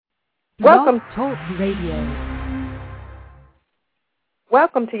Welcome, Talk Radio.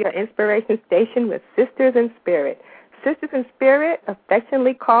 Welcome to your inspiration station with Sisters in Spirit. Sisters in Spirit,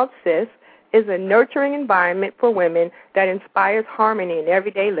 affectionately called SIS, is a nurturing environment for women that inspires harmony in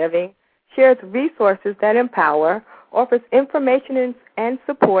everyday living, shares resources that empower, offers information and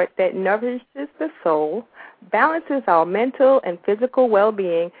support that nourishes the soul, balances our mental and physical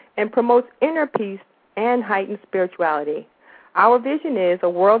well-being, and promotes inner peace and heightened spirituality. Our vision is a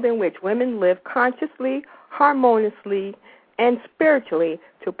world in which women live consciously, harmoniously, and spiritually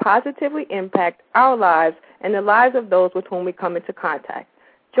to positively impact our lives and the lives of those with whom we come into contact.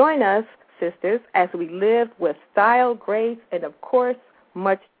 Join us, sisters, as we live with style, grace, and, of course,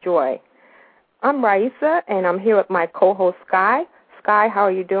 much joy. I'm Raisa, and I'm here with my co-host, Sky. Sky, how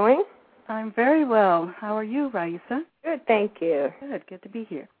are you doing? I'm very well. How are you, Raisa? Good, thank you. Good to be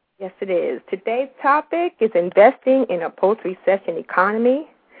here. Yes, it is. Today's topic is investing in a post-recession economy,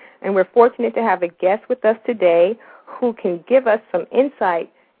 and we're fortunate to have a guest with us today who can give us some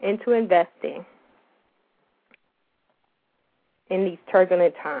insight into investing in these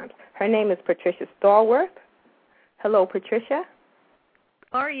turbulent times. Her name is Patricia Stallworth. Hello, Patricia.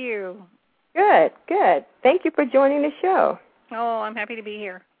 How are you? Good, good. Thank you for joining the show. Oh, I'm happy to be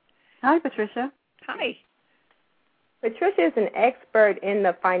here. Hi, Patricia. Hi. Patricia is an expert in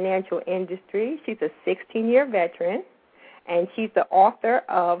the financial industry. She's a 16-year veteran, and she's the author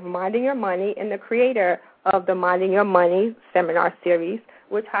of Minding Your Money and the creator of the Minding Your Money seminar series,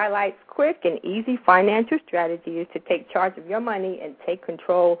 which highlights quick and easy financial strategies to take charge of your money and take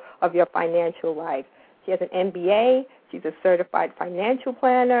control of your financial life. She has an MBA. She's a certified financial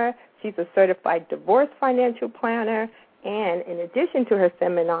planner. She's a certified divorce financial planner. And in addition to her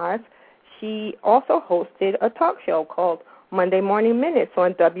seminars, she also hosted a talk show called Monday Morning Minutes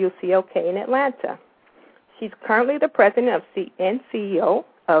on WCOK in Atlanta. She's currently the president and CEO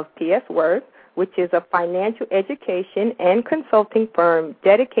of PS Worth, which is a financial education and consulting firm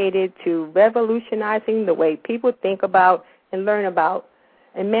dedicated to revolutionizing the way people think about and learn about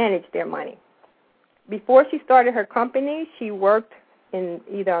and manage their money. Before she started her company, she worked in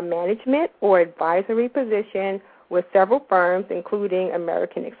either a management or advisory position with several firms, including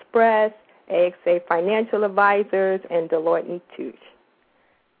American Express, AXA Financial Advisors, and Deloitte & Touche.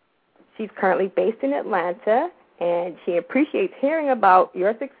 She's currently based in Atlanta, and she appreciates hearing about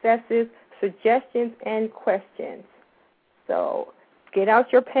your successes, suggestions, and questions. So get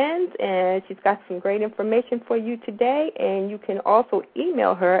out your pens, and she's got some great information for you today, and you can also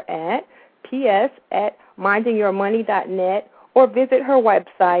email her at ps@mindingyourmoney.net or visit her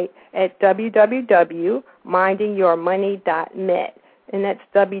website at www.mindingyourmoney.net. And that's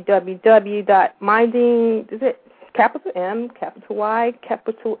www.minding, is it capital M, capital Y,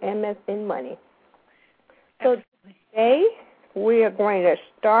 capital M as in money. So today we are going to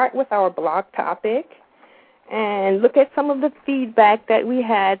start with our blog topic and look at some of the feedback that we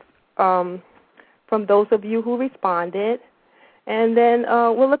had from those of you who responded. And then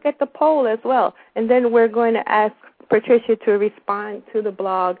we'll look at the poll as well. And then we're going to ask Patricia to respond to the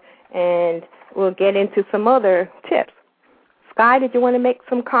blog, and we'll get into some other tips. Sky, did you want to make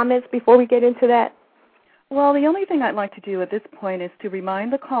some comments before we get into that? Well, the only thing I'd like to do at this point is to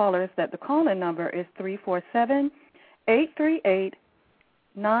remind the callers that the call-in number is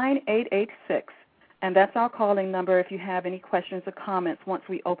 347-838-9886, and that's our calling number if you have any questions or comments once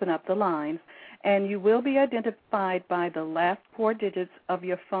we open up the lines. And you will be identified by the last 4 digits of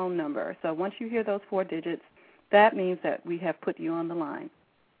your phone number. So once you hear those 4 digits, that means that we have put you on the line.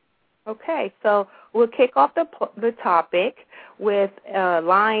 Okay, so we'll kick off the topic with a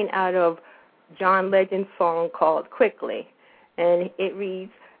line out of John Legend's song called Quickly. And it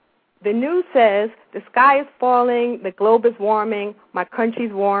reads, "The news says the sky is falling, the globe is warming, my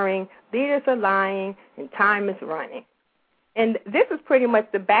country's warring, leaders are lying, and time is running." And this is pretty much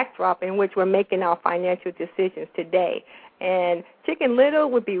the backdrop in which we're making our financial decisions today. And Chicken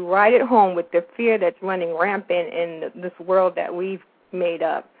Little would be right at home with the fear that's running rampant in this world that we've made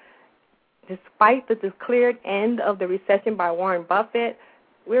up. Despite the declared end of the recession by Warren Buffett,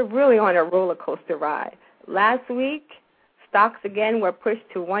 we're really on a roller coaster ride. Last week, stocks again were pushed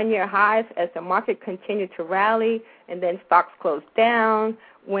to one-year highs as the market continued to rally, and then stocks closed down.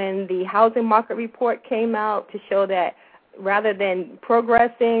 When the housing market report came out to show that rather than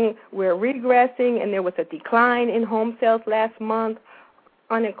progressing, we're regressing, and there was a decline in home sales last month.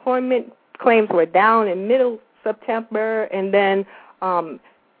 Unemployment claims were down in middle September, and then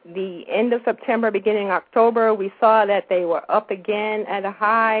the end of September, beginning October, we saw that they were up again at a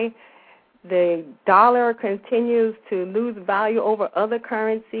high. The dollar continues to lose value over other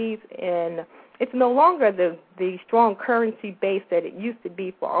currencies, and it's no longer the strong currency base that it used to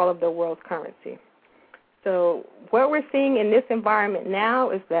be for all of the world's currency. So what we're seeing in this environment now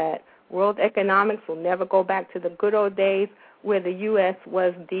is that world economics will never go back to the good old days where the U.S.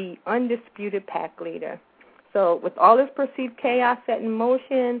 was the undisputed pack leader. So with all this perceived chaos set in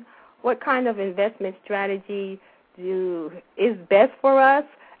motion, what kind of investment strategy is best for us,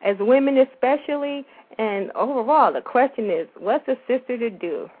 as women especially? And overall, the question is, what's a sister to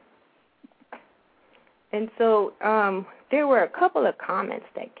do? And so there were a couple of comments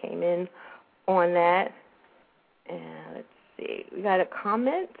that came in on that. And let's see, we got a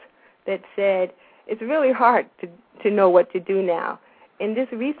comment that said, it's really hard to know what to do now. In this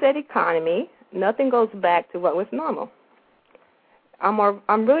reset economy, nothing goes back to what was normal.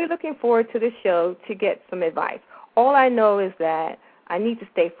 I'm really looking forward to the show to get some advice. All I know is that I need to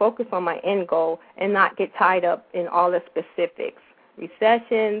stay focused on my end goal and not get tied up in all the specifics.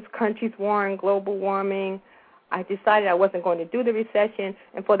 Recessions, countries warring, global warming. I decided I wasn't going to do the recession,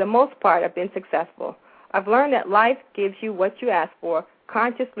 and for the most part, I've been successful. I've learned that life gives you what you ask for,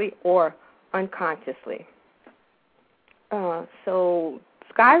 consciously or unconsciously. So,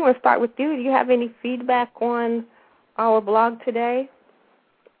 Sky, I want to start with you. Do you have any feedback on our blog today?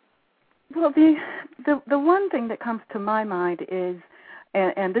 Well, the one thing that comes to my mind is,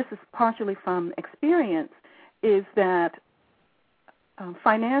 and this is partially from experience, is that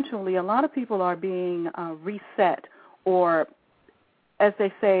financially a lot of people are being reset, or as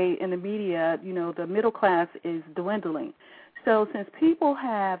they say in the media, the middle class is dwindling. So since people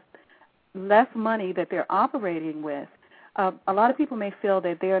have less money that they're operating with, a lot of people may feel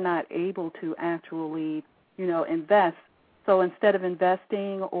that they're not able to actually, invest. So instead of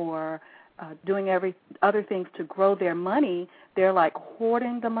investing or doing other things to grow their money, they're like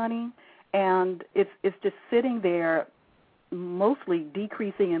hoarding the money, and it's just sitting there, mostly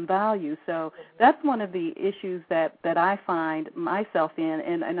decreasing in value. So that's one of the issues that I find myself in,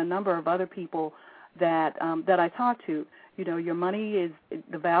 and a number of other people that I talk to. Your money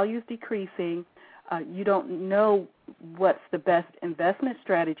the value is decreasing. You don't know what's the best investment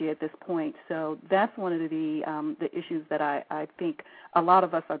strategy at this point. So that's one of the issues that I think a lot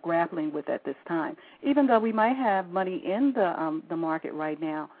of us are grappling with at this time. Even though we might have money in the market right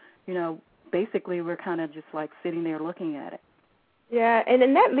now, basically we're kind of just like sitting there looking at it. Yeah, and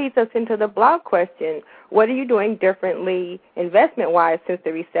then that leads us into the blog question. What are you doing differently investment-wise since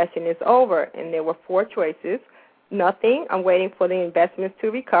the recession is over? And there were 4 choices. Nothing. I'm waiting for the investments to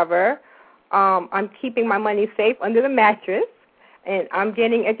recover. I'm keeping my money safe under the mattress. And I'm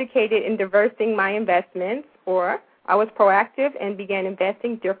getting educated in diversifying my investments. Or I was proactive and began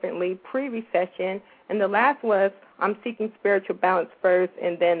investing differently pre-recession. And the last was I'm seeking spiritual balance first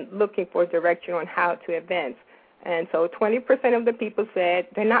and then looking for direction on how to advance. And so 20% of the people said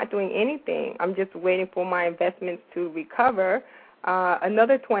they're not doing anything. I'm just waiting for my investments to recover.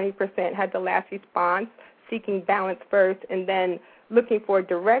 Another 20% had the last response, seeking balance first and then looking for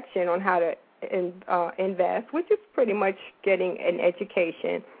direction on how to invest, which is pretty much getting an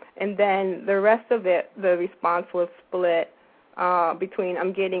education. And then the rest of it, the response was split between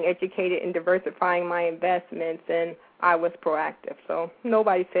I'm getting educated in diversifying my investments and I was proactive. So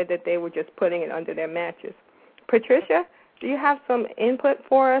nobody said that they were just putting it under their mattress. Patricia, do you have some input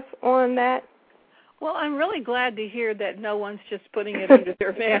for us on that? Well, I'm really glad to hear that no one's just putting it under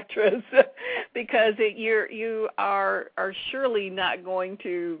their mattress, because you are surely not going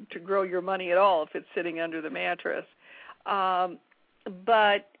to grow your money at all if it's sitting under the mattress.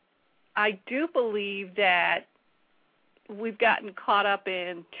 But I do believe that we've gotten caught up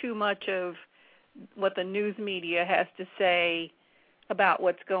in too much of what the news media has to say about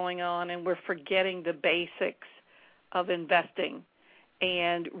what's going on, and we're forgetting the basics of investing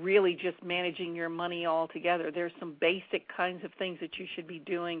and really just managing your money altogether. There's some basic kinds of things that you should be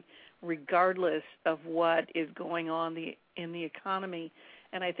doing regardless of what is going on in the economy.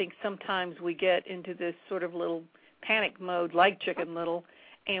 And I think sometimes we get into this sort of little panic mode like Chicken Little,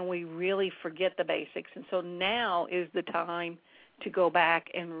 and we really forget the basics. And so now is the time to go back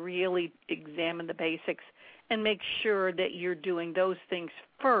and really examine the basics and make sure that you're doing those things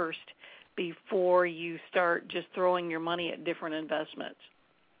first before you start just throwing your money at different investments.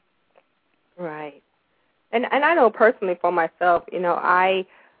 Right. And I know personally for myself, I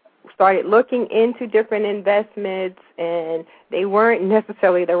started looking into different investments, and they weren't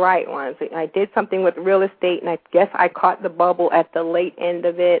necessarily the right ones. I did something with real estate, and I guess I caught the bubble at the late end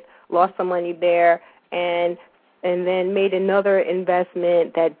of it, lost some money there, and then made another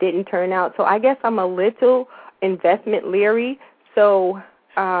investment that didn't turn out. So I guess I'm a little investment leery. So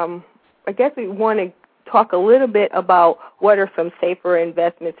I guess we want to talk a little bit about what are some safer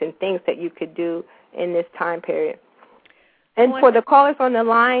investments and things that you could do in this time period. And for the callers on the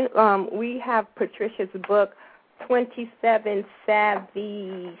line, we have Patricia's book, 27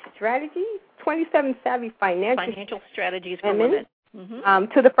 Savvy Financial Strategies for Women.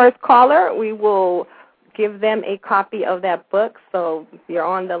 Mm-hmm. To the first caller, we will give them a copy of that book. So if you're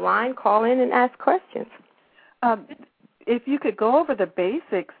on the line, call in and ask questions. If you could go over the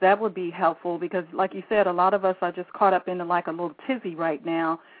basics, that would be helpful because, like you said, a lot of us are just caught up in like a little tizzy right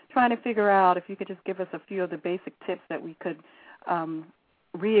now, trying to figure out if you could just give us a few of the basic tips that we could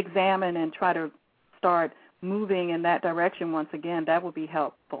re-examine and try to start moving in that direction once again. That would be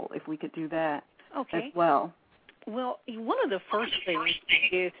helpful if we could do that as well. Well, one of the first things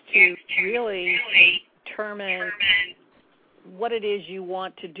is to really determine what it is you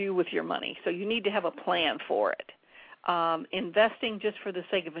want to do with your money. So you need to have a plan for it. Investing just for the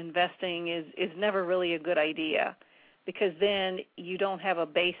sake of investing is never really a good idea because then you don't have a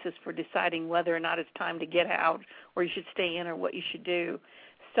basis for deciding whether or not it's time to get out or you should stay in or what you should do.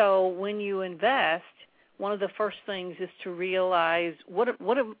 So when you invest, one of the first things is to realize what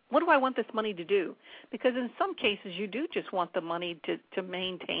do I want this money to do? Because in some cases you do just want the money to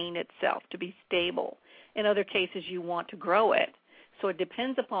maintain itself, to be stable. In other cases you want to grow it. So it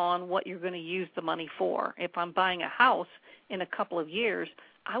depends upon what you're going to use the money for. If I'm buying a house in a couple of years,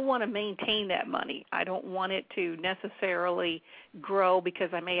 I want to maintain that money. I don't want it to necessarily grow because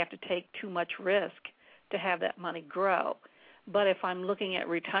I may have to take too much risk to have that money grow. But if I'm looking at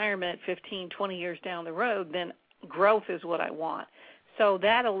retirement 15, 20 years down the road, then growth is what I want. So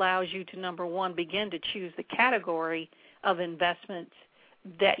that allows you to, number one, begin to choose the category of investments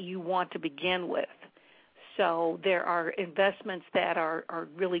that you want to begin with. So there are investments that are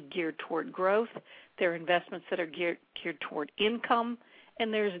really geared toward growth. There are investments that are geared toward income.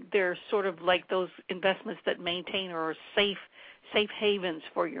 And there's sort of like those investments that maintain or are safe havens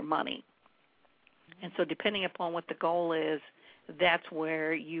for your money. And so depending upon what the goal is, that's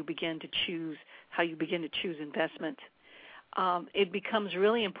where you begin to choose, how you begin to choose investments. It becomes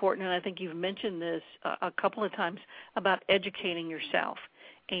really important, and I think you've mentioned this a couple of times, about educating yourself.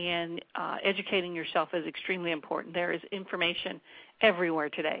 And educating yourself is extremely important. There is information everywhere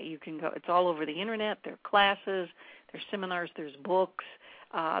today. You can go, it's all over the Internet. There are classes, there's seminars, there's books.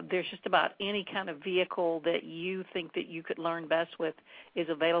 There's just about any kind of vehicle that you think that you could learn best with is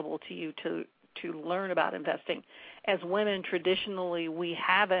available to you to learn about investing. As women, traditionally, we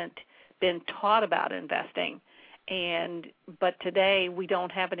haven't been taught about investing, but today we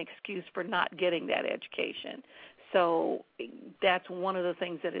don't have an excuse for not getting that education. So that's one of the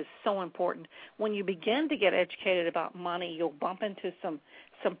things that is so important. When you begin to get educated about money, you'll bump into some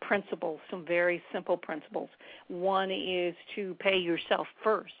principles, some very simple principles. One is to pay yourself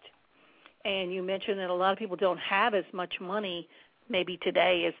first. And you mentioned that a lot of people don't have as much money maybe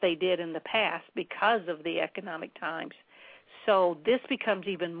today as they did in the past because of the economic times. So this becomes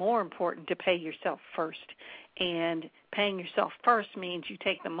even more important to pay yourself first. And paying yourself first means you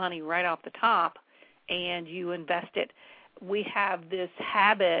take the money right off the top and you invest it. We have this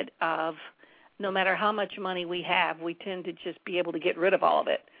habit of no matter how much money we have, we tend to just be able to get rid of all of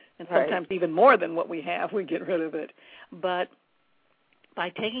it. And sometimes even more than what we have, we get rid of it. But by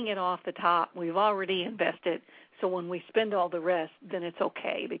taking it off the top, we've already invested. So when we spend all the rest, then it's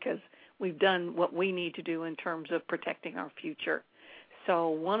okay because we've done what we need to do in terms of protecting our future. So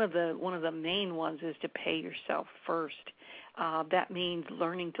one of the main ones is to pay yourself first. That means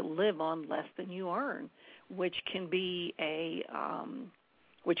learning to live on less than you earn, which can be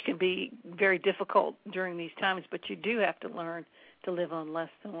very difficult during these times. But you do have to learn to live on less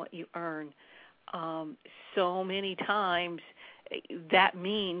than what you earn. So many times that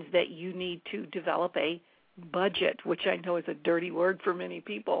means that you need to develop a budget, which I know is a dirty word for many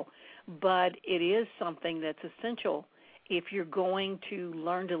people, but it is something that's essential. If you're going to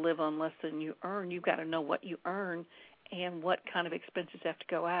learn to live on less than you earn, you've got to know what you earn and what kind of expenses have to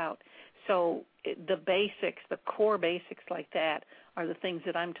go out. So the basics, the core basics like that are the things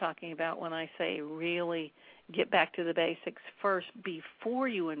that I'm talking about when I say really get back to the basics first before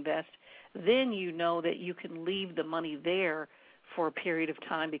you invest. Then you know that you can leave the money there for a period of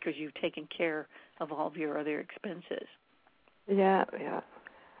time because you've taken care of all of your other expenses. Yeah.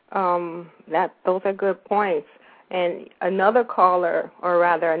 Those are good points. And another caller, or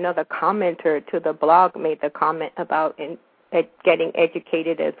rather another commenter to the blog made the comment about getting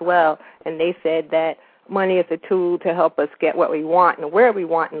educated as well. And they said that money is a tool to help us get what we want and where we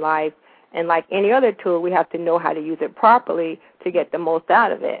want in life. And like any other tool, we have to know how to use it properly to get the most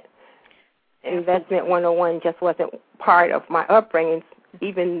out of it. Investment 101 just wasn't part of my upbringing.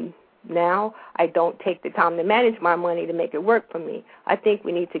 Even now I don't take the time to manage my money to make it work for me. I think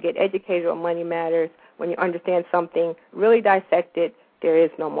we need to get educated on money matters. When you understand something, really dissect it, there is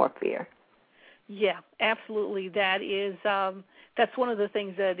no more fear. Yeah, absolutely. That's one of the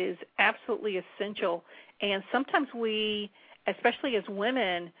things that is absolutely essential. And sometimes we, especially as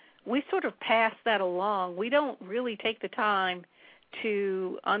women, we sort of pass that along. We don't really take the time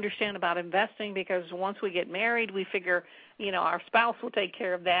to understand about investing because once we get married, we figure, our spouse will take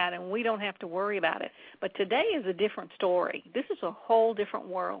care of that and we don't have to worry about it. But today is a different story. This is a whole different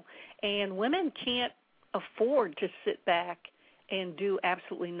world. And women can't afford to sit back and do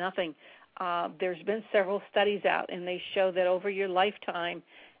absolutely nothing. There's been several studies out, and they show that over your lifetime,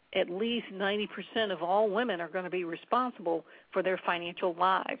 at least 90% of all women are going to be responsible for their financial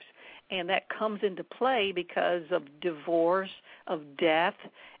lives. And that comes into play because of divorce, of death,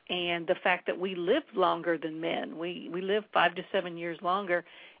 and the fact that we live longer than men. We live 5 to 7 years longer.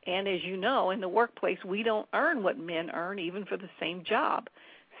 And as you know, in the workplace, we don't earn what men earn even for the same job.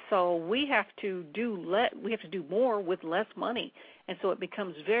 So we have to do more with less money. And so it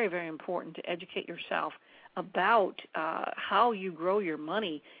becomes very, very important to educate yourself about how you grow your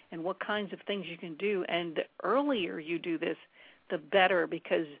money and what kinds of things you can do. And the earlier you do this, the better,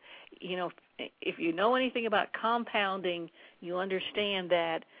 because, if you know anything about compounding, you understand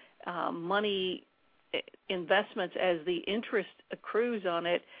that money investments, as the interest accrues on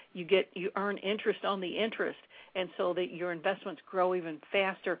it, you earn interest on the interest, and so that your investments grow even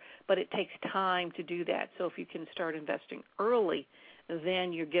faster, but it takes time to do that. So if you can start investing early,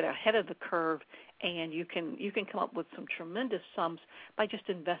 then you get ahead of the curve, and you can come up with some tremendous sums by just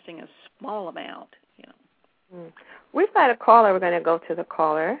investing a small amount. We've got a caller. We're going to go to the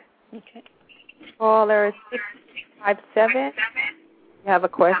caller. Okay. Caller 657. You have a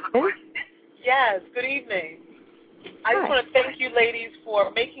question? Yes, good evening. I just want to thank you ladies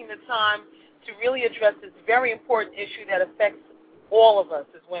for making the time to really address this very important issue that affects all of us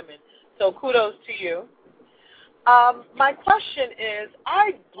as women. So kudos to you. My question is,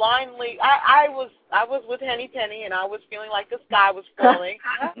 I was with Henny Penny, and I was feeling like the sky was falling,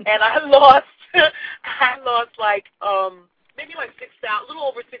 and I lost like maybe like a little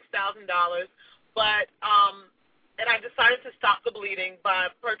over $6,000, but and I decided to stop the bleeding by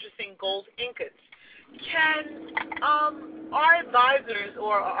purchasing gold ingots. Can our advisors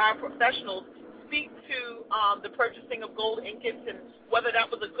or our professionals speak to the purchasing of gold ingots and whether that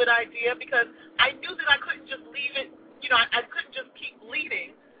was a good idea? Because I knew that I couldn't just leave it, I couldn't just keep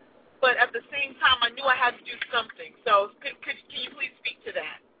bleeding, but at the same time I knew I had to do something. So can you please speak to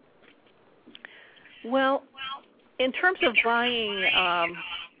that? Well, in terms of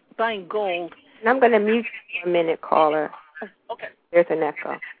buying gold. And I'm going to mute you for a minute, caller. Okay. There's an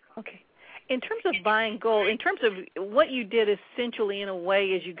echo. Okay. In terms of buying gold, in terms of what you did essentially in a way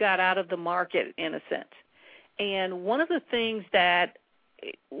is you got out of the market in a sense. And one of the things that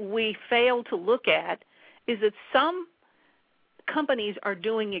we fail to look at is that some companies are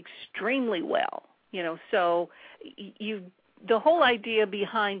doing extremely well. So the whole idea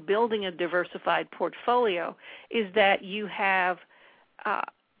behind building a diversified portfolio is that you have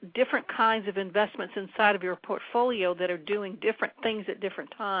different kinds of investments inside of your portfolio that are doing different things at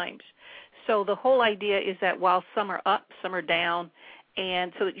different times. So the whole idea is that while some are up, some are down,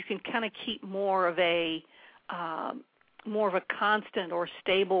 and so that you can kind of keep more of a constant or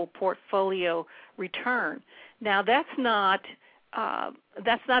stable portfolio return. Now that's not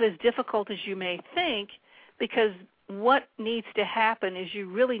as difficult as you may think, because what needs to happen is you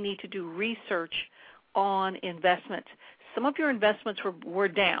really need to do research on investments. Some of your investments were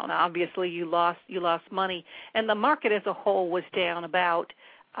down. Obviously, you lost money, and the market as a whole was down about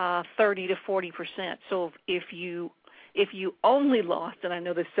 30 to 40%. So if you only lost, and I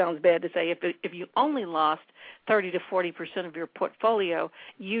know this sounds bad to say, if you only lost 30 to 40% of your portfolio,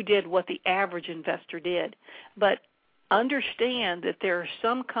 you did what the average investor did. But understand that there are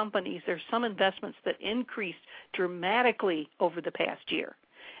some companies, there are some investments that increased dramatically over the past year.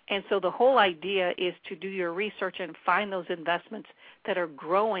 And so the whole idea is to do your research and find those investments that are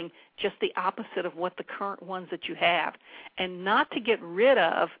growing just the opposite of what the current ones that you have, and not to get rid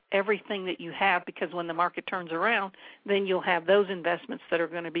of everything that you have, because when the market turns around, then you'll have those investments that are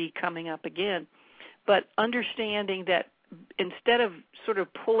going to be coming up again. But understanding that instead of sort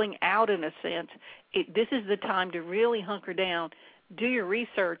of pulling out in a sense, this is the time to really hunker down, do your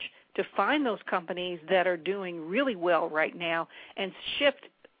research to find those companies that are doing really well right now and shift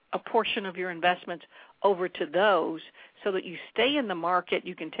a portion of your investments over to those so that you stay in the market,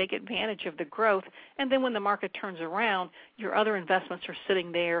 you can take advantage of the growth, and then when the market turns around, your other investments are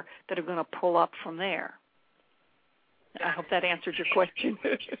sitting there that are going to pull up from there. I hope that answered your question.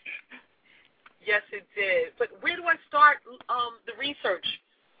 Yes, it did. But where do I start the research?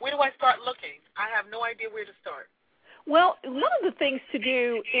 Where do I start looking? I have no idea where to start. Well, one of the things to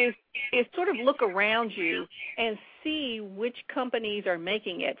do is sort of look around you and see which companies are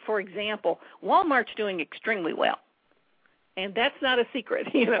making it. For example, Walmart's doing extremely well, and that's not a secret,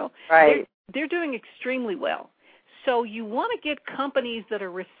 you know. Right. They're doing extremely well. So you want to get companies that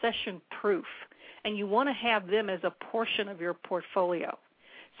are recession-proof, and you want to have them as a portion of your portfolio.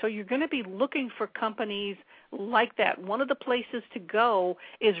 So you're going to be looking for companies like that. One of the places to go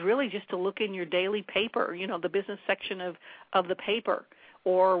is really just to look in your daily paper, you know, the business section of the paper,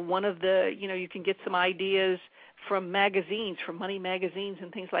 or one of the, you know, you can get some ideas from magazines, from money magazines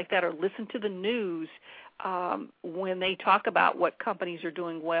and things like that, or listen to the news when they talk about what companies are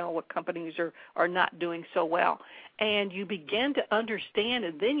doing well, what companies are not doing so well. And you begin to understand,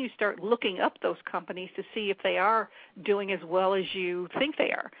 and then you start looking up those companies to see if they are doing as well as you think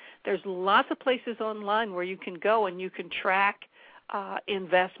they are. There's lots of places online where you can go and you can track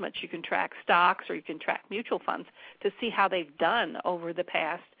investments. You can track stocks, or you can track mutual funds to see how they've done over the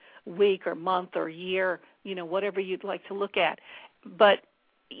past week or month or year, you know, whatever you'd like to look at. But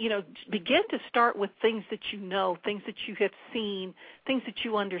you know, begin to start with things that you know, things that you have seen, things that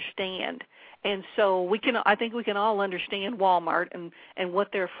you understand. And so I think we can all understand Walmart and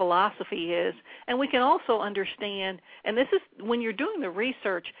what their philosophy is. And we can also understand, and this is, when you're doing the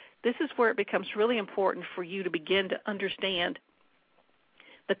research, this is where it becomes really important for you to begin to understand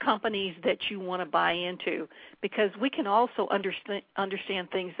the companies that you want to buy into, because we can also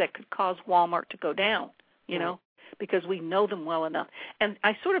understand things that could cause Walmart to go down, you know, because we know them well enough. And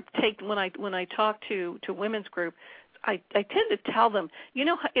I sort of take, when I talk to women's group, I tend to tell them, you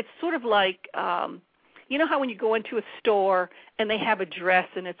know, it's sort of like, you know how when you go into a store and they have a dress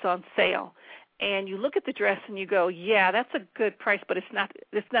and it's on sale, and you look at the dress and you go, yeah, that's a good price, but it's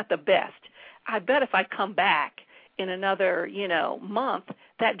not the best. I bet if I come back in another, you know, month,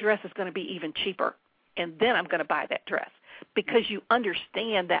 that dress is going to be even cheaper, and then I'm going to buy that dress. Because you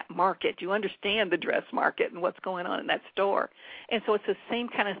understand that market. You understand the dress market and what's going on in that store. And so it's the same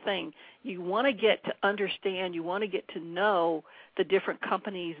kind of thing. You want to get to understand, you want to get to know the different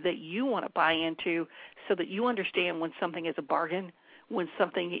companies that you want to buy into, so that you understand when something is a bargain, when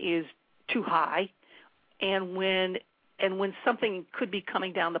something is too high, and when something could be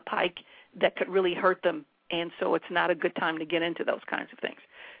coming down the pike that could really hurt them. And so it's not a good time to get into those kinds of things.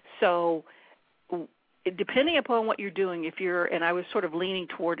 So depending upon what you're doing, and I was sort of leaning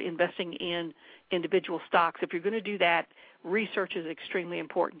toward investing in individual stocks, if you're going to do that, research is extremely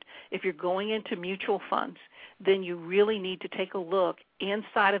important. If you're going into mutual funds, then you really need to take a look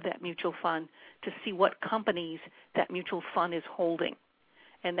inside of that mutual fund to see what companies that mutual fund is holding.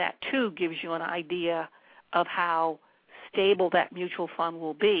 And that, too, gives you an idea of how stable that mutual fund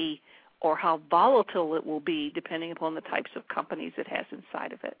will be, or how volatile it will be, depending upon the types of companies it has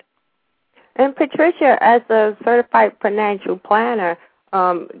inside of it. And Patricia, as a certified financial planner,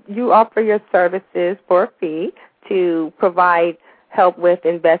 you offer your services for a fee to provide help with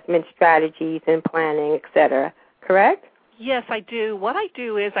investment strategies and planning, et cetera, correct? Yes, I do. What I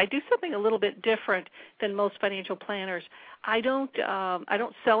do is I do something a little bit different than most financial planners. I don't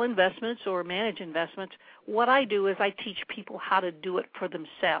sell investments or manage investments. What I do is I teach people how to do it for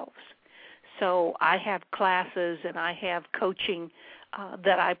themselves. So I have classes and I have coaching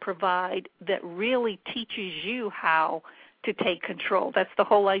that I provide that really teaches you how to take control. That's the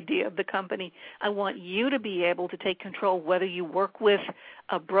whole idea of the company. I want you to be able to take control, whether you work with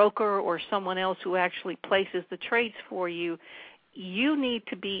a broker or someone else who actually places the trades for you. You need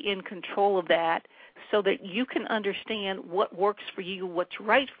to be in control of that so that you can understand what works for you, what's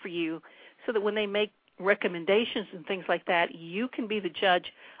right for you, so that when they make recommendations and things like that, you can be the judge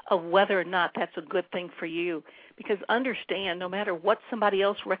of whether or not that's a good thing for you. Because understand, no matter what somebody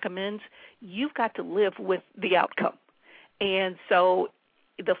else recommends, you've got to live with the outcome. And so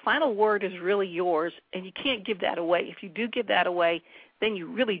the final word is really yours, and you can't give that away. If you do give that away, then you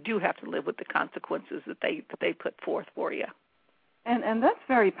really do have to live with the consequences that they put forth for you. And that's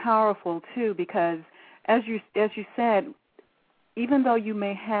very powerful too, because as you said, even though you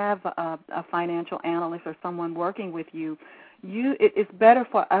may have a financial analyst or someone working with you, it's better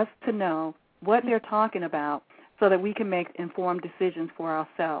for us to know what they're talking about so that we can make informed decisions for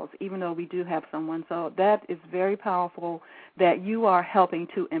ourselves, even though we do have someone. So that is very powerful that you are helping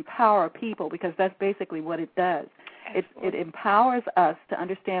to empower people, because that's basically what it does. It empowers us to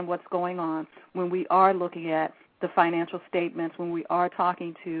understand what's going on when we are looking at the financial statements, when we are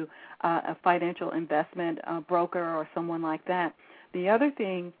talking to a financial investment broker or someone like that. The other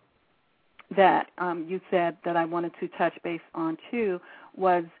thing that you said that I wanted to touch base on, too,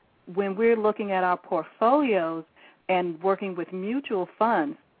 was when we're looking at our portfolios and working with mutual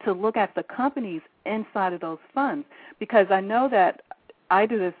funds, to look at the companies inside of those funds, because I know that I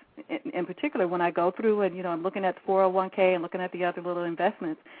do this in particular when I go through and, I'm looking at the 401k and looking at the other little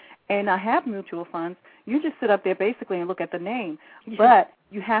investments, and I have mutual funds. You just sit up there basically and look at the name, but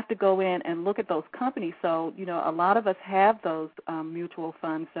you have to go in and look at those companies. So, a lot of us have those mutual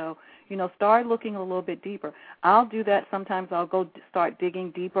funds. So, start looking a little bit deeper. I'll do that. Sometimes I'll go start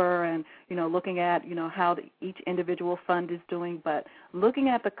digging deeper and, looking at, how each individual fund is doing. But looking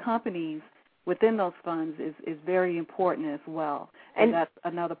at the companies within those funds is very important as well. And that's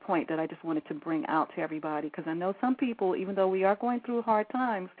another point that I just wanted to bring out to everybody, because I know some people, even though we are going through hard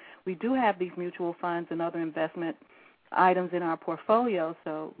times, we do have these mutual funds and other investment items in our portfolio,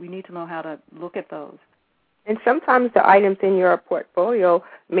 so we need to know how to look at those. And sometimes the items in your portfolio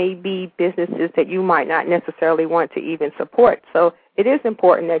may be businesses that you might not necessarily want to even support. So it is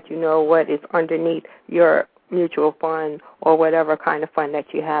important that you know what is underneath your mutual fund or whatever kind of fund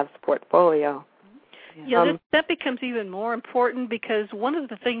that you have portfolio. Yeah, that becomes even more important, because one of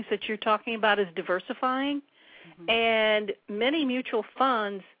the things that you're talking about is diversifying, and many mutual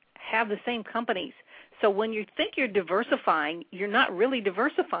funds have the same companies. So when you think you're diversifying, you're not really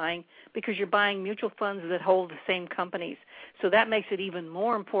diversifying, because you're buying mutual funds that hold the same companies. So that makes it even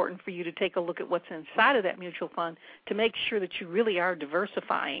more important for you to take a look at what's inside of that mutual fund to make sure that you really are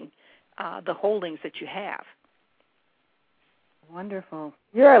diversifying the holdings that you have. Wonderful.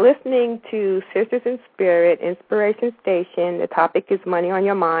 You are listening to Sisters in Spirit, Inspiration Station. The topic is Money on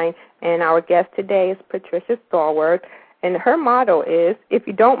Your Mind, and our guest today is Patricia Stallworth. And her motto is, if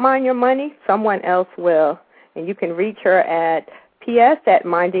you don't mind your money, someone else will. And you can reach her at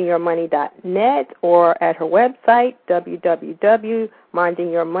ps@mindingyourmoney.net or at her website,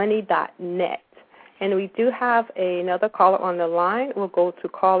 www.mindingyourmoney.net. And we do have another caller on the line. We'll go to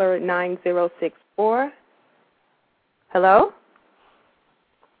caller 9064. Hello?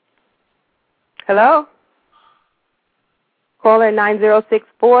 Hello? Caller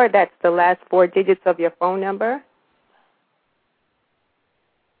 9064, that's the last 4 digits of your phone number.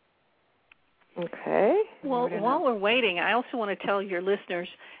 Okay. Well, while we're waiting, I also want to tell your listeners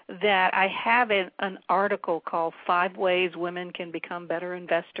that I have an article called 5 Ways Women Can Become Better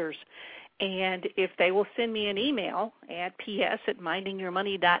Investors. And if they will send me an email at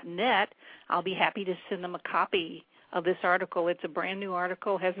ps@mindingyourmoney.net, I'll be happy to send them a copy of this article. It's a brand new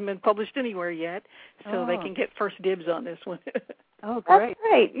article, hasn't been published anywhere yet, so they can get first dibs on this one. Oh, great. That's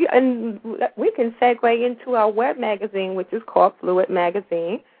great. And we can segue into our web magazine, which is called Fluid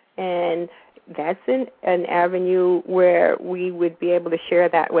Magazine, and that's an avenue where we would be able to share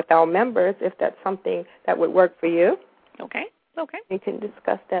that with our members if that's something that would work for you. Okay. We can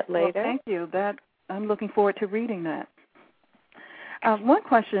discuss that later. Well, thank you. I'm looking forward to reading that. One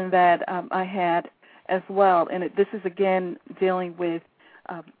question that I had as well, and this is, again, dealing with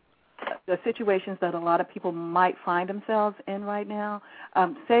the situations that a lot of people might find themselves in right now.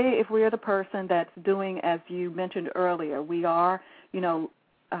 Say if we're the person that's doing, as you mentioned earlier, we are,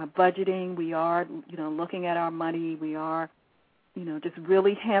 budgeting, we are, looking at our money, we are, just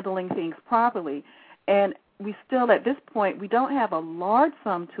really handling things properly. And we still, at this point, we don't have a large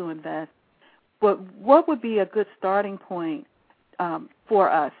sum to invest, but what would be a good starting point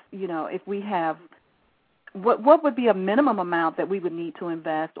for us, if we have, what would be a minimum amount that we would need to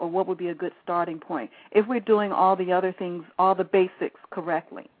invest, or what would be a good starting point if we're doing all the other things, all the basics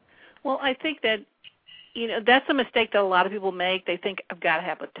correctly? Well, I think that, that's a mistake that a lot of people make. They think, I've got to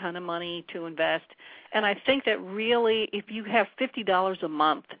have a ton of money to invest. And I think that really, if you have $50 a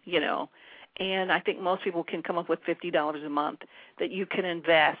month, and I think most people can come up with $50 a month that you can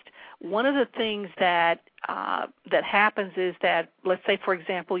invest. One of the things that happens is that, let's say, for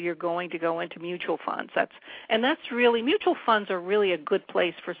example, you're going to go into mutual funds. Mutual funds are really a good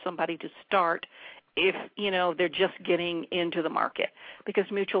place for somebody to start if, they're just getting into the market, because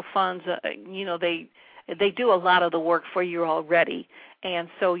mutual funds, they do a lot of the work for you already, and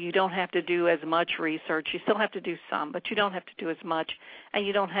so you don't have to do as much research. You still have to do some, but you don't have to do as much, and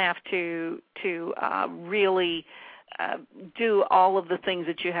you don't have to really do all of the things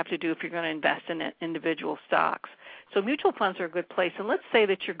that you have to do if you're going to invest in individual stocks. So mutual funds are a good place. And let's say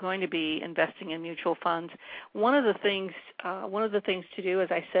that you're going to be investing in mutual funds. One of the things to do,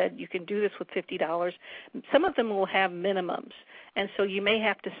 as I said, you can do this with $50. Some of them will have minimums, and so you may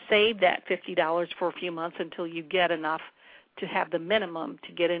have to save that $50 for a few months until you get enough to have the minimum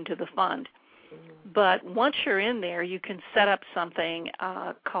to get into the fund. But once you're in there, you can set up something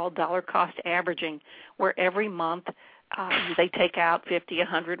called dollar cost averaging, where every month They take out 50,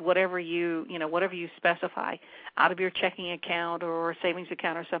 100, whatever you specify out of your checking account or savings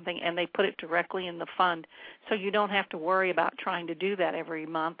account or something, and they put it directly in the fund, so you don't have to worry about trying to do that every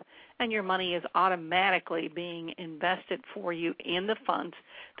month, and your money is automatically being invested for you in the funds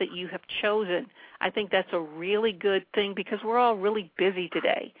that you have chosen. I think that's a really good thing because we're all really busy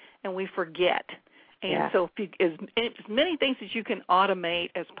today, and we forget. And so as many things as you can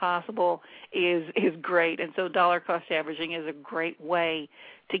automate as possible is great. And so dollar cost averaging is a great way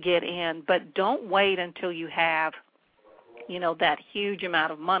to get in. But don't wait until you have, that huge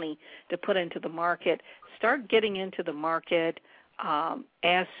amount of money to put into the market. Start getting into the market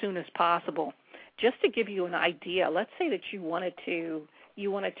as soon as possible. Just to give you an idea, let's say that you wanted to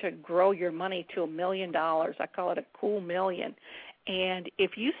grow your money to $1 million. I call it a cool million. And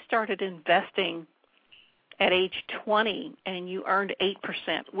if you started investing at age 20 and you earned 8%,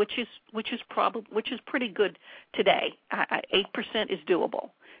 which is pretty good today. 8% is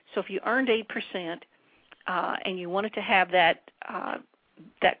doable. So if you earned 8% and you wanted to have that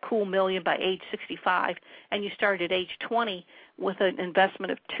cool million by age 65, and you started at age 20 with an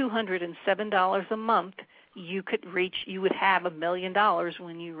investment of $207 a month, you would have $1 million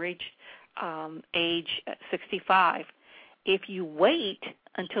when you reached age 65. If you wait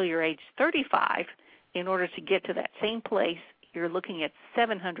until you're age 35, in order to get to that same place, you're looking at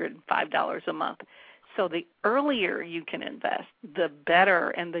 $705 a month. So the earlier you can invest, the better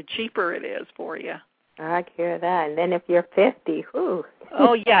and the cheaper it is for you. I hear that. And then if you're 50, whew.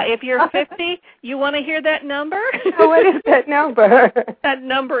 Oh, yeah. If you're 50, you want to hear that number? What is that number? That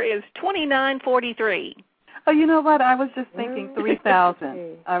number is $29.43. Oh, you know what? I was just thinking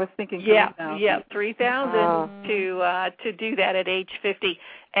 3,000. I was thinking 3,000. Yeah, 3,000 to do that at age 50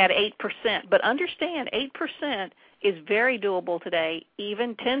 at 8%. But understand, 8% is very doable today.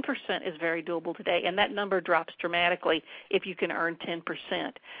 Even 10% is very doable today, and that number drops dramatically if you can earn 10%.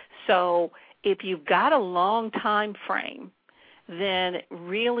 So if you've got a long time frame, then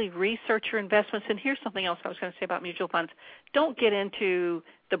really research your investments. And here's something else I was going to say about mutual funds. Don't get into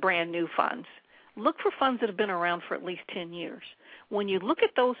the brand new funds. Look for funds that have been around for at least 10 years. When you look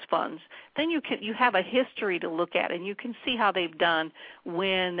at those funds, then you have a history to look at, and you can see how they've done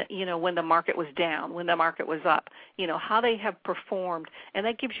when the market was down, when the market was up, how they have performed, and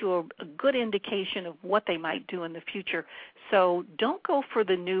that gives you a good indication of what they might do in the future. So don't go for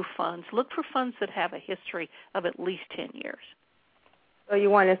the new funds. Look for funds that have a history of at least 10 years. So you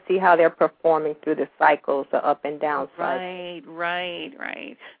want to see how they're performing through the cycles, the up and down cycles.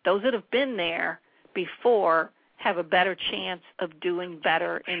 Right. Those that have been there before have a better chance of doing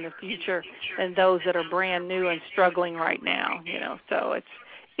better in the future than those that are brand new and struggling right now. So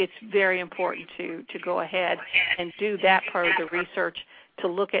it's very important to go ahead and do that part of the research, to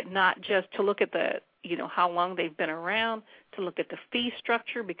look at the how long they've been around, to look at the fee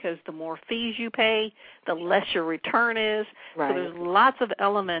structure, because the more fees you pay, the less your return is. Right. So there's lots of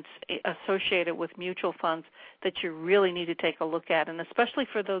elements associated with mutual funds that you really need to take a look at. And especially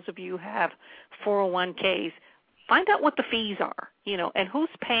for those of you who have 401ks, find out what the fees are, and who's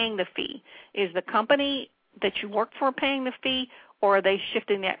paying the fee. Is the company that you work for paying the fee, or are they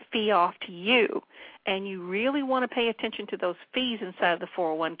shifting that fee off to you? And you really want to pay attention to those fees inside of the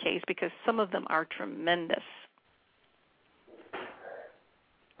 401ks, because some of them are tremendous.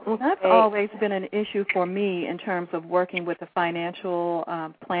 Well, that's always been an issue for me in terms of working with a financial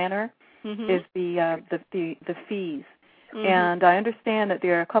planner, is the fees. Mm-hmm. And I understand that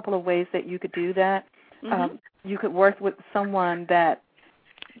there are a couple of ways that you could do that. Mm-hmm. You could work with someone that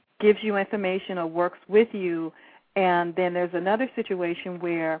gives you information or works with you, and then there's another situation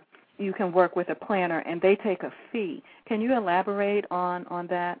where you can work with a planner and they take a fee. Can you elaborate on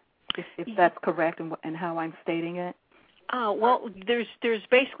that, if that's correct and how I'm stating it? Well, there's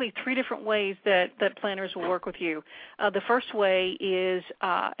basically three different ways that planners will work with you. The first way is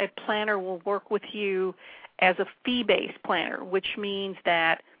a planner will work with you as a fee-based planner, which means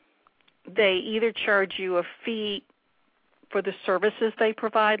that they either charge you a fee for the services they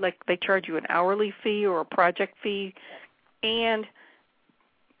provide, like they charge you an hourly fee or a project fee, and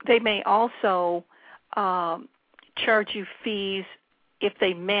they may also charge you fees if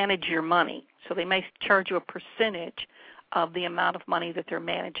they manage your money. So they may charge you a percentage of the amount of money that they're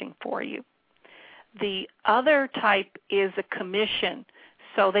managing for you. The other type is a commission.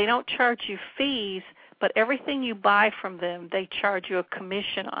 So they don't charge you fees, but everything you buy from them, they charge you a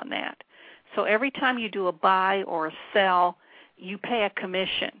commission on that. So every time you do a buy or a sell, you pay a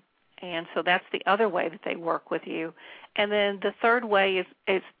commission. And so that's the other way that they work with you. And then the third way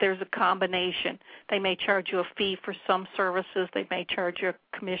is there's a combination. They may charge you a fee for some services. They may charge you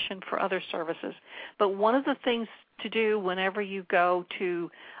a commission for other services. But one of the things to do whenever you go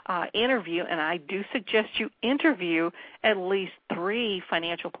to interview, and I do suggest you interview at least 3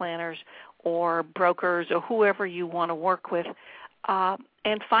 financial planners or brokers or whoever you want to work with,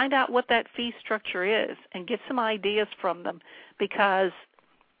 and find out what that fee structure is and get some ideas from them, because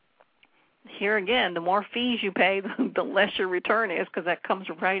here again, the more fees you pay, the less your return is, because that comes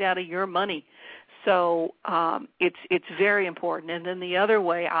right out of your money. So it's very important. And then the other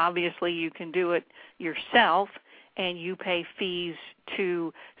way, obviously, you can do it yourself, and you pay fees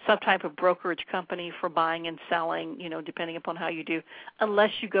to some type of brokerage company for buying and selling, depending upon how you do, unless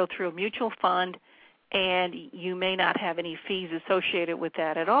you go through a mutual fund, and you may not have any fees associated with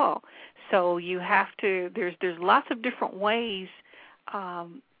that at all. So you have to, there's lots of different ways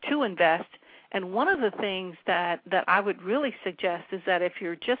to invest. And one of the things that I would really suggest is that if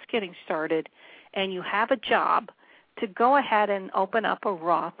you're just getting started and you have a job, to go ahead and open up a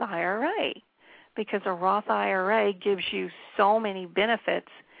Roth IRA, because a Roth IRA gives you so many benefits.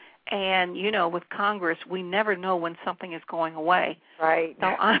 And, with Congress, we never know when something is going away. Right. So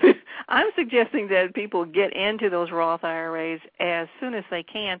I'm suggesting that people get into those Roth IRAs as soon as they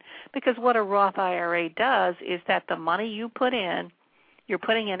can, because what a Roth IRA does is that the money you put in, you're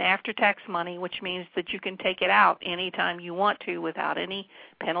putting in after-tax money, which means that you can take it out anytime you want to without any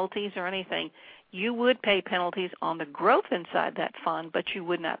penalties or anything. You would pay penalties on the growth inside that fund, but you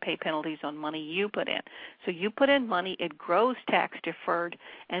would not pay penalties on money you put in. So you put in money, it grows tax-deferred,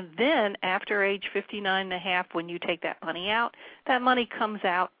 and then after age 59.5, when you take that money out, that money comes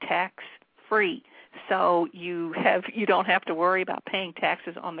out tax-free. So you don't have to worry about paying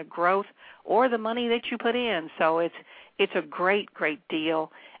taxes on the growth or the money that you put in. So it's a great deal,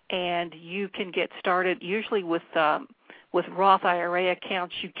 and you can get started usually with Roth IRA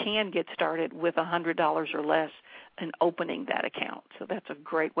accounts. You can get started with $100 or less in opening that account. So that's a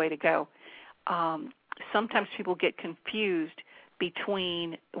great way to go. Sometimes people get confused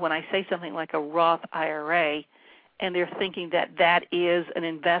between when I say something like a Roth IRA, and they're thinking that is an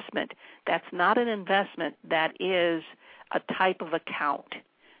investment. That's not an investment. That is a type of account.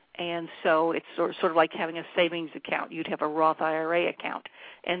 And so it's sort of like having a savings account. You'd have a Roth IRA account,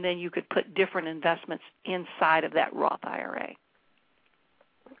 and then you could put different investments inside of that Roth IRA.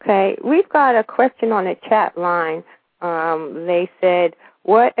 Okay. We've got a question on the chat line. They said,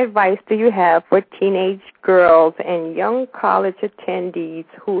 what advice do you have for teenage girls and young college attendees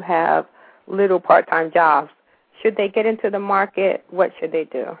who have little part-time jobs? Should they get into the market? What should they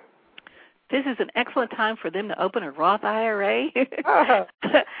do? This is an excellent time for them to open a Roth IRA.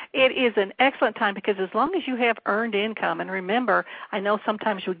 It is an excellent time, because as long as you have earned income, and remember, I know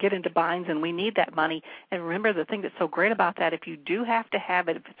sometimes we get into binds and we need that money, and remember the thing that's so great about that, if you do have to have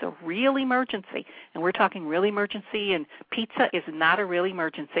it, if it's a real emergency, and we're talking real emergency, and pizza is not a real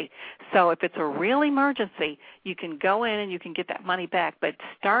emergency. So if it's a real emergency, you can go in and you can get that money back. But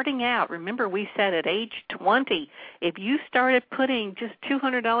starting out, remember we said at age 20, if you started putting just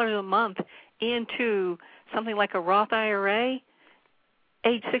 $200 a month into something like a Roth IRA,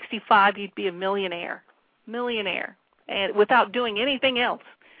 age 65, you'd be a millionaire, and without doing anything else.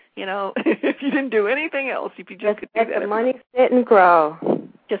 If you didn't do anything else, if you just could do that, let the money sit and grow.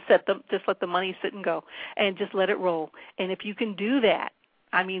 Just let the money sit and go, and just let it roll. And if you can do that,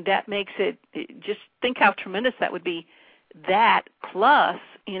 I mean, that makes it. Just think how tremendous that would be. That plus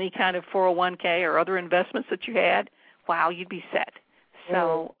any kind of 401k or other investments that you had, wow, you'd be set.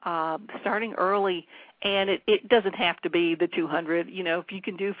 So starting early, and it doesn't have to be the $200, if you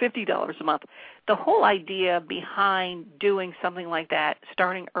can do $50 a month. The whole idea behind doing something like that,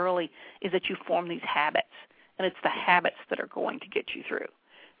 starting early, is that you form these habits, and it's the habits that are going to get you through.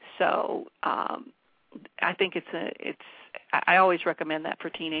 So I think I always recommend that for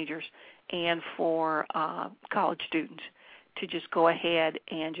teenagers and for college students, to just go ahead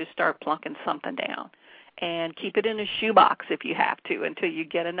and just start plunking something down. And keep it in a shoebox if you have to until you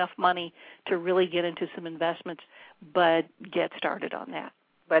get enough money to really get into some investments, but get started on that.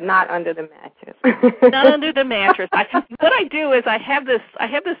 But not under the mattress. Not under the mattress. What I do is I have this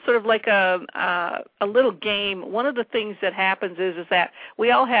sort of like a little game. One of the things that happens is that we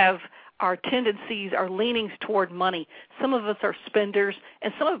all have our tendencies, our leanings toward money. Some of us are spenders,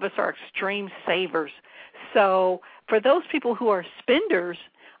 and some of us are extreme savers. So for those people who are spenders,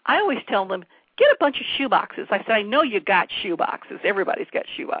 I always tell them, get a bunch of shoe boxes. I said, I know you got shoe boxes. Everybody's got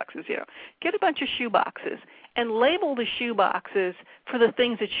shoe boxes, Get a bunch of shoe boxes and label the shoe boxes for the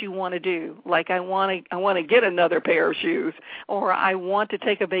things that you want to do. Like I want to get another pair of shoes, or I want to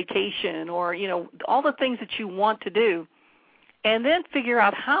take a vacation, or all the things that you want to do. And then figure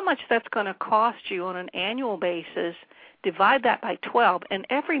out how much that's going to cost you on an annual basis. Divide that by 12, and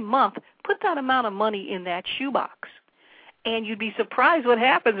every month put that amount of money in that shoebox. And you'd be surprised what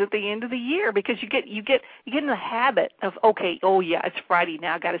happens at the end of the year, because you get in the habit of, okay, oh yeah, it's Friday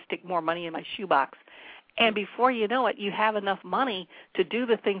now, I got to stick more money in my shoebox. And before you know it, you have enough money to do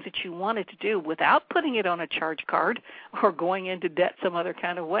the things that you wanted to do without putting it on a charge card or going into debt some other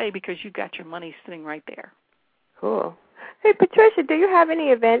kind of way, because you got your money sitting right there. Cool. Hey, Patricia, do you have any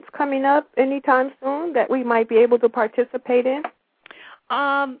events coming up anytime soon that we might be able to participate in?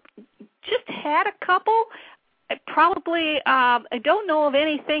 Just had a couple. Probably, I don't know of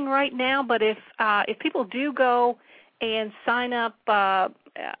anything right now, but if people do go and sign up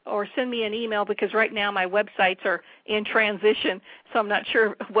or send me an email, because right now my websites are in transition, so I'm not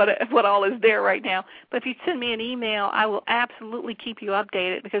sure what all is there right now. But if you send me an email, I will absolutely keep you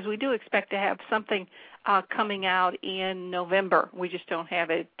updated, because we do expect to have something coming out in November. We just don't have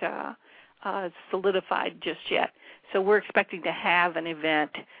it solidified just yet. So we're expecting to have an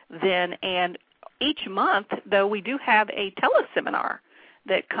event then. And each month, though, we do have a teleseminar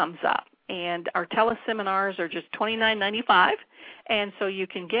that comes up. And our teleseminars are just $29.95, and so you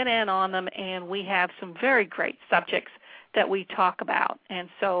can get in on them, and we have some very great subjects that we talk about. And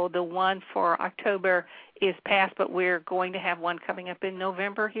so the one for October is past, but we're going to have one coming up in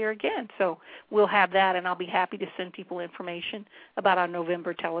November here again. So we'll have that, and I'll be happy to send people information about our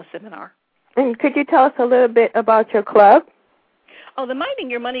November teleseminar. And could you tell us a little bit about your club? Oh, the Minding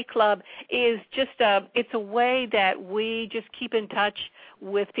Your Money Club is just it's a way that we just keep in touch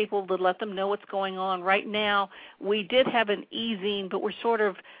with people to let them know what's going on. Right now, we did have an e-zine, but we're sort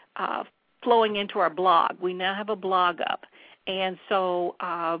of flowing into our blog. We now have a blog up. And so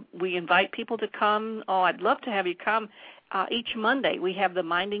we invite people to come. Oh, I'd love to have you come. Each Monday, we have the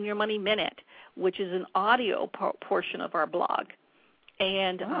Minding Your Money Minute, which is an audio portion of our blog.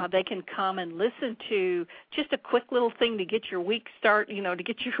 And they can come and listen to just a quick little thing to get your week to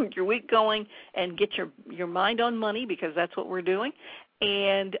get your week going and get your mind on money, because that's what we're doing.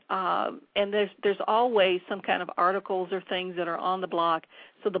 And there's always some kind of articles or things that are on the blog.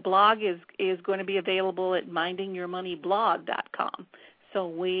 So the blog is going to be available at mindingyourmoneyblog.com. So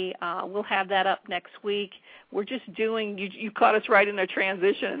we'll have that up next week. We're just doing. You caught us right in a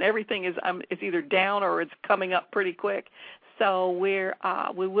transition, and everything is either down or it's coming up pretty quick. So we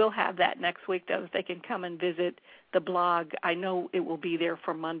will have that next week, though, that they can come and visit the blog. I know it will be there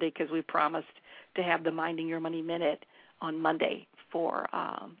for Monday, because we promised to have the Minding Your Money Minute on Monday for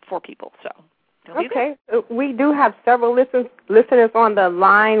people. So okay, we do have several listeners on the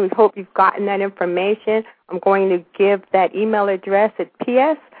line. We hope you've gotten that information. I'm going to give that email address at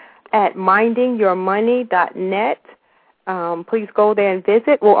ps@mindingyourmoney.net. Please go there and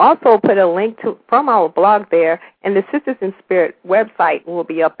visit. We'll also put a link from our blog there, and the Sisters in Spirit website will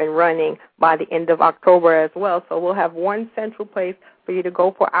be up and running by the end of October as well. So we'll have one central place for you to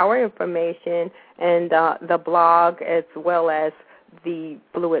go for our information, and the blog as well as the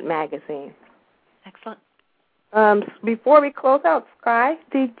Fluid magazine. Excellent. Before we close out, Sky,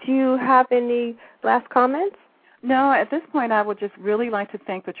 did you have any last comments? No, at this point, I would just really like to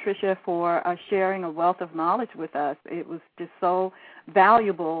thank Patricia for sharing a wealth of knowledge with us. It was just so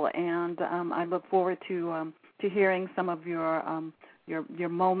valuable, and I look forward to hearing some of your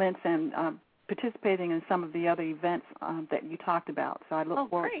moments and participating in some of the other events that you talked about. So I look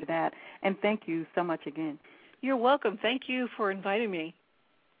forward to that, and thank you so much again. You're welcome. Thank you for inviting me.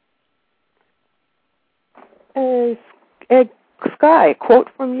 Sky, a quote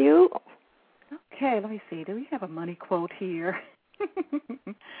from you? Okay, let me see. Do we have a money quote here?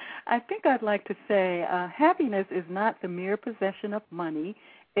 I think I'd like to say, happiness is not the mere possession of money.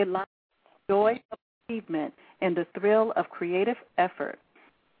 It lies in the joy of achievement and the thrill of creative effort.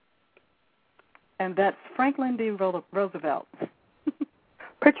 And that's Franklin D. Roosevelt.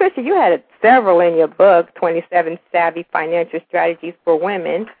 Patricia, you had several in your book, 27 Savvy Financial Strategies for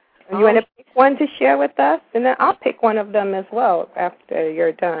Women. You want to pick one to share with us? And then I'll pick one of them as well after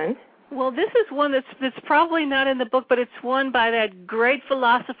you're done. Well, this is one that's probably not in the book, but it's one by that great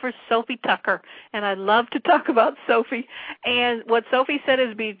philosopher, Sophie Tucker. And I love to talk about Sophie. And what Sophie said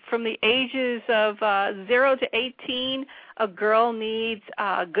is from the ages of 0 to 18, a girl needs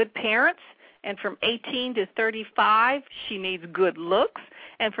good parents And from 18 to 35, she needs good looks.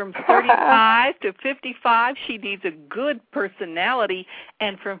 And from 35 to 55, she needs a good personality.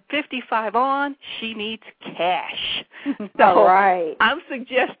 And from 55 on, she needs cash. So right. I'm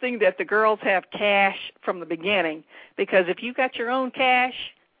suggesting that the girls have cash from the beginning, because if you got your own cash,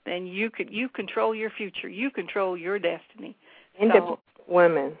 then you control your future. You control your destiny. Independent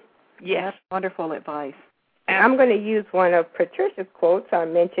women. Yes. That's wonderful advice. I'm going to use one of Patricia's quotes I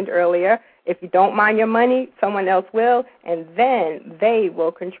mentioned earlier. If you don't mind your money, someone else will, and then they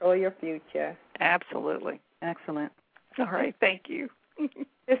will control your future. Absolutely. Excellent. All right. Thank you.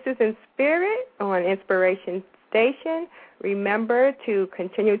 This is In Spirit on Inspiration Station. Remember to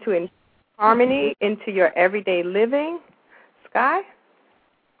continue to inject harmony into your everyday living. Sky?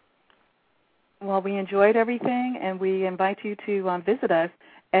 Well, we enjoyed everything, and we invite you to visit us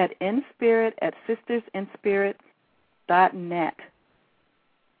at sistersinspirit.net.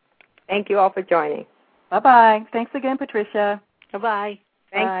 Thank you all for joining. Bye-bye. Thanks again, Patricia. Bye-bye.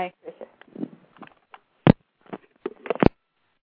 Thanks, Bye. Patricia.